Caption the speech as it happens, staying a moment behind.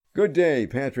Good day,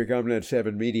 Patrick Omnet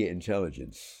 7 Media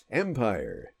Intelligence.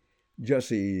 Empire.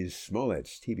 Jussie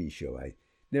Smollett's TV show. I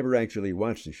never actually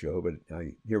watched the show, but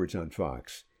I hear it's on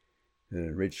Fox.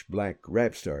 Rich black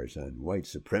rap stars on white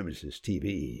supremacist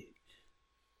TV.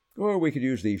 Or we could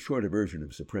use the shorter version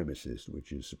of supremacist,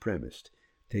 which is supremacist.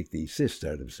 Take the cyst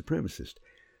out of supremacist.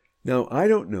 Now, I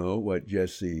don't know what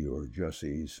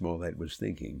Jussie Smollett was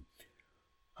thinking.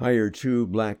 Hire 2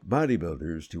 black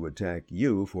bodybuilders to attack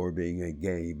you for being a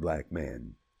gay black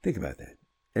man. Think about that.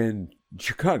 And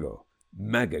Chicago,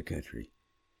 MAGA country.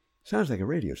 Sounds like a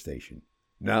radio station.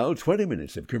 Now 20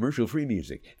 minutes of commercial-free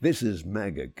music. This is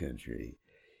MAGA country.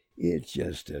 It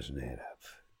just doesn't add up.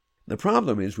 The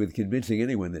problem is with convincing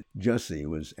anyone that Jussie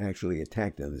was actually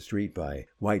attacked on the street by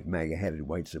white MAGA-headed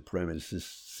white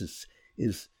supremacists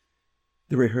is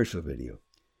the rehearsal video.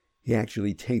 He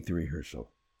actually taped the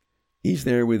rehearsal. He's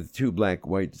there with 2 black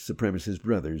white supremacist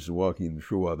brothers walking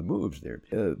through all the moves there.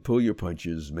 Pull your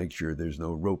punches, make sure there's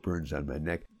no rope burns on my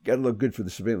neck. Gotta look good for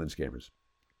the surveillance cameras.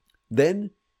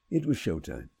 Then it was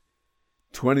showtime.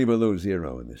 20 below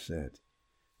zero in the set.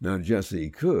 Now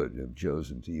Jussie could have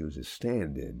chosen to use a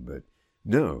stand-in, but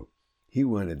no, he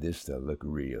wanted this to look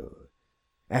real.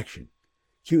 Action.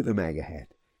 Cue the MAGA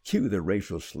hat. Cue the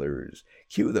racial slurs.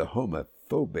 Cue the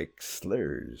homophobic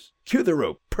slurs. Cue the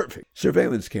rope. Perfect.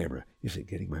 Surveillance camera. Is it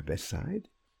getting my best side?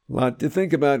 Lot to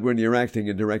think about when you're acting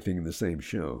and directing in the same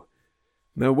show.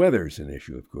 Now, weather's an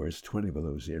issue, of course. 20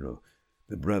 below zero.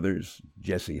 The brothers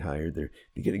Jussie hired, they're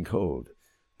getting cold.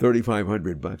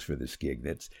 $3,500 for this gig.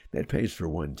 That pays for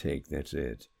 1 take. That's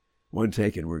it. 1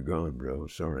 take and we're gone, bro.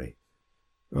 Sorry.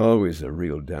 Always a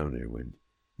real downer when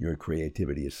your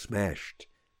creativity is smashed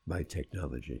by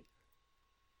technology.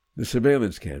 The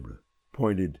surveillance camera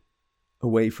pointed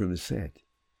away from the set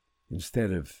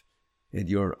instead of at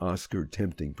your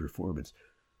Oscar-tempting performance.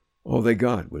 All they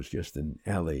got was just an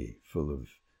alley full of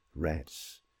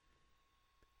rats.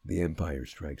 The Empire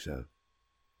strikes out.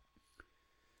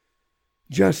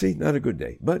 Jussie, not a good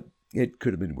day, but it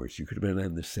could have been worse. You could have been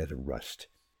on the set of Rust.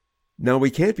 Now, we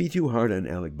can't be too hard on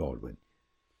Alec Baldwin.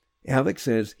 Alec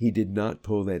says he did not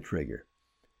pull that trigger.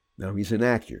 Now, he's an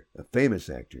actor, a famous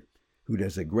actor, who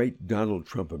does a great Donald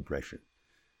Trump impression.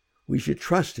 We should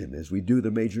trust him as we do the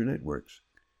major networks.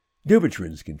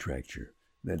 Dupuytren's contracture,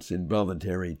 that's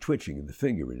involuntary twitching of the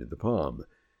finger into the palm.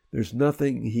 There's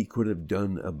nothing he could have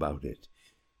done about it.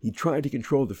 He tried to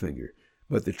control the finger,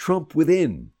 but the Trump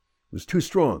within was too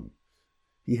strong.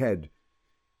 He had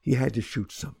to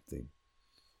shoot something.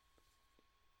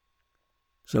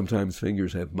 Sometimes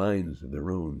fingers have minds of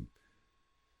their own.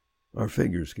 Our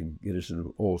fingers can get us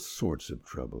into all sorts of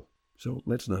trouble. So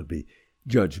let's not be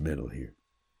judgmental here.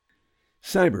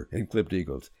 Cyber and Clipped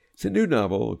Eagles. It's a new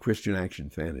novel, a Christian action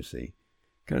fantasy.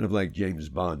 Kind of like James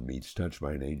Bond meets Touched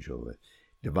by an Angel.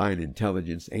 Divine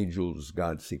intelligence, angels,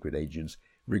 God's secret agents,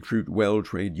 recruit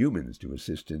well-trained humans to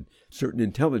assist in certain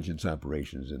intelligence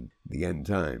operations in the end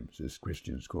times, as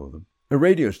Christians call them. A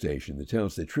radio station that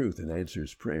tells the truth and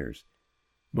answers prayers.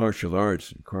 Martial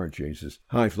arts and car chases,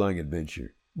 high-flying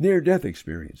adventure. Near-death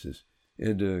experiences,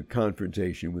 and a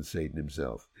confrontation with Satan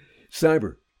himself.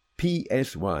 Cyber,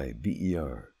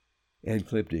 P-S-Y-B-E-R, and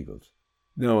Clipped Eagles.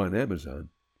 Now on Amazon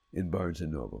and Barnes &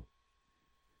 Noble.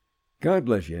 God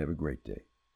bless you. Have a great day.